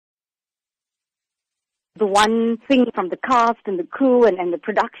The one thing from the cast and the crew and the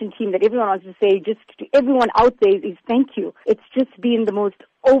production team that everyone wants to say just to everyone out there is thank you. It's just been the most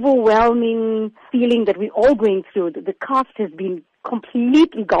overwhelming feeling that we're all going through. The cast has been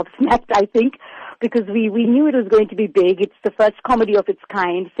completely gobsmacked, I think, because we knew it was going to be big. It's the first comedy of its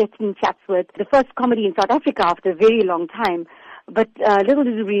kind, set in Chatsworth, the first comedy in South Africa after a very long time. But little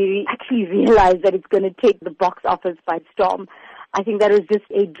did we actually realize that it's going to take the box office by storm. I think that was just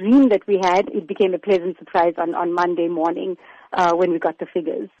a dream that we had. It became a pleasant surprise on Monday morning when we got the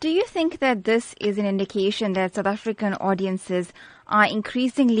figures. Do you think that this is an indication that South African audiences are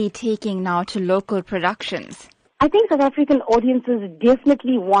increasingly taking now to local productions? I think South African audiences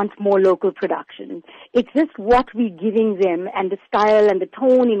definitely want more local production. It's just what we're giving them and the style and the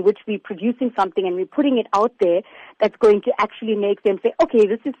tone in which we're producing something and we're putting it out there that's going to actually make them say, okay,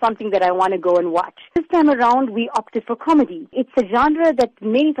 this is something that I want to go and watch. This time around, we opted for comedy. It's a genre that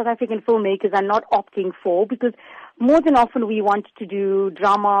many South African filmmakers are not opting for because more than often we want to do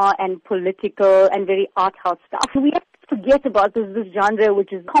drama and political and very art house stuff. We have to forget about this genre,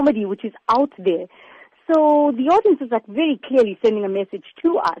 which is comedy, which is out there. So the audiences are very clearly sending a message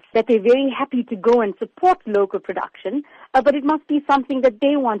to us that they're very happy to go and support local production, but it must be something that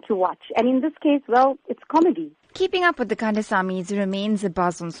they want to watch. And in this case, well, it's comedy. Keeping up with the Kandasamys remains a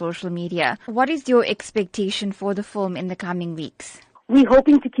buzz on social media. What is your expectation for the film in the coming weeks? We're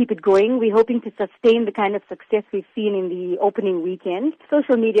hoping to keep it going. We're hoping to sustain the kind of success we've seen in the opening weekend.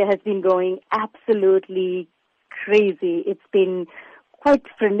 Social media has been going absolutely crazy. It's been quite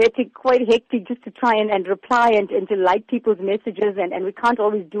frenetic, quite hectic just to try and reply and to like people's messages and we can't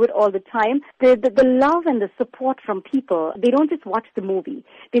always do it all the time. The love and the support from people, they don't just watch the movie.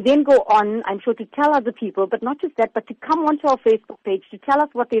 They then go on, I'm sure, to tell other people, but not just that, but to come onto our Facebook page to tell us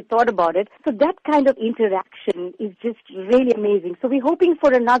what they thought about it. So that kind of interaction is just really amazing. So we're hoping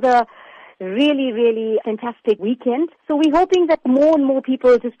for another really, really fantastic weekend. So we're hoping that more and more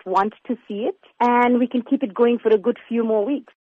people just want to see it and we can keep it going for a good few more weeks.